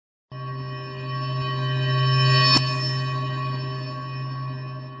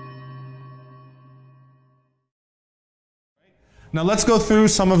Now let's go through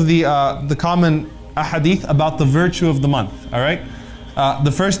some of the common ahadith about the virtue of the month. All right.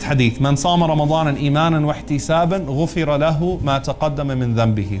 The first hadith: "Man sama Ramadan imanan wa ihtisaban, ghufira lahu ma taqaddama min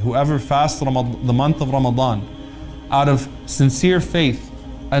dhanbihi." Whoever fasts the month of Ramadan out of sincere faith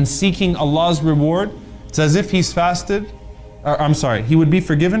and seeking Allah's reward, it's as if he's fasted. He would be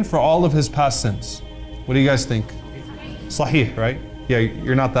forgiven for all of his past sins. What do you guys think? Sahih, right? Yeah,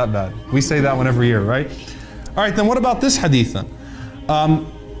 you're not that bad. We say that one every year, right? All right, then what about this hadith then?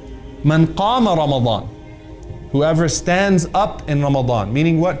 Man qama Ramadan. Whoever stands up in Ramadan,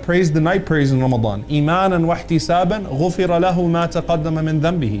 meaning what? Prays the night praise in Ramadan. Imanan wa ihtisaban, ghufira lahu ma taqaddama min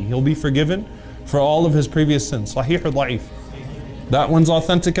dhanbihi. He'll be forgiven for all of his previous sins. Sahih or da'if? That one's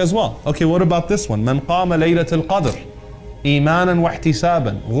authentic as well. Okay, what about this one? Man qama laylatul qadr. Imanan wa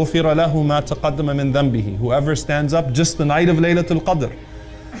ihtisaban, ghufira lahu ma taqaddama min dhanbihi. Whoever stands up just the night of Laylatul Qadr,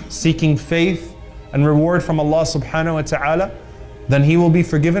 seeking faith and reward from Allah subhanahu wa ta'ala, then he will be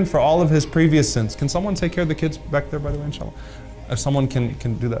forgiven for all of his previous sins. Can someone take care of the kids back there, by the way, inshallah? If someone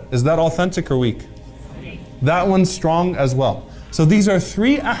can do that. Is that authentic or weak? That one's strong as well. So these are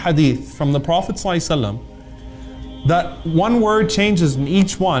three ahadith from the Prophet ﷺ that one word changes in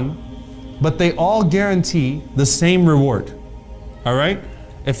each one, but they all guarantee the same reward. All right?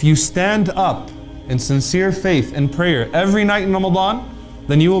 If you stand up in sincere faith and prayer every night in Ramadan,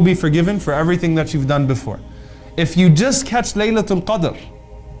 then you will be forgiven for everything that you've done before. If you just catch Laylatul Qadr,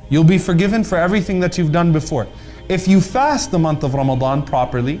 you'll be forgiven for everything that you've done before. If you fast the month of Ramadan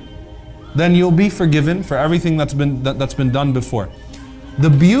properly, then you'll be forgiven for everything that's been done before. The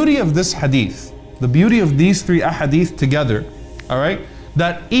beauty of this hadith, the beauty of these three ahadith together, all right,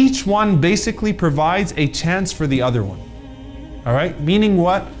 that each one basically provides a chance for the other one. All right, meaning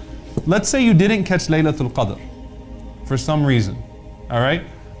what? Let's say you didn't catch Laylatul Qadr for some reason, all right,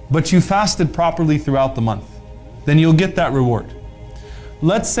 but you fasted properly throughout the month. Then you'll get that reward.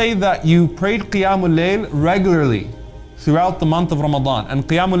 Let's say that you prayed Qiyamul Layl regularly throughout the month of Ramadan, and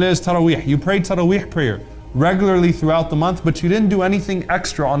Qiyamul Layl is Taraweeh. You prayed Taraweeh prayer regularly throughout the month, but you didn't do anything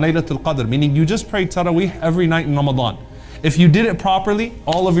extra on Laylatul Qadr, meaning you just prayed Taraweeh every night in Ramadan. If you did it properly,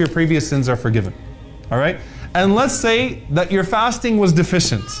 all of your previous sins are forgiven. All right? And let's say that your fasting was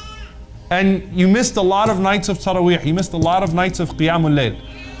deficient, and you missed a lot of nights of Taraweeh, you missed a lot of nights of Qiyamul Layl,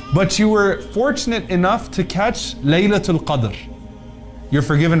 but you were fortunate enough to catch Laylatul Qadr. You're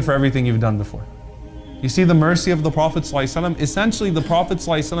forgiven for everything you've done before. You see the mercy of the Prophet ﷺ? Essentially, the Prophet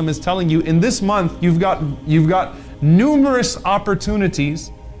ﷺ is telling you, in this month, you've got numerous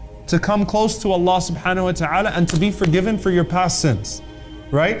opportunities to come close to Allah subhanahu wa ta'ala and to be forgiven for your past sins.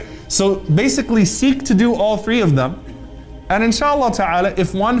 Right? So basically seek to do all three of them. And inshallah ta'ala,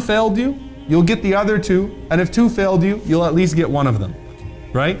 if one failed you, you'll get the other two. And if two failed you, you'll at least get one of them.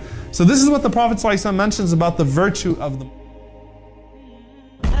 Right? So this is what the Prophet ﷺ mentions about the virtue of the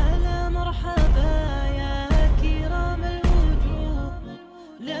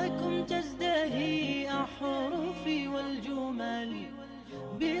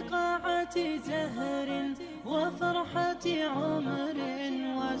بقاعة زهر وفرحة عمر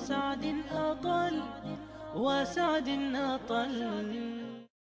وسعد أطل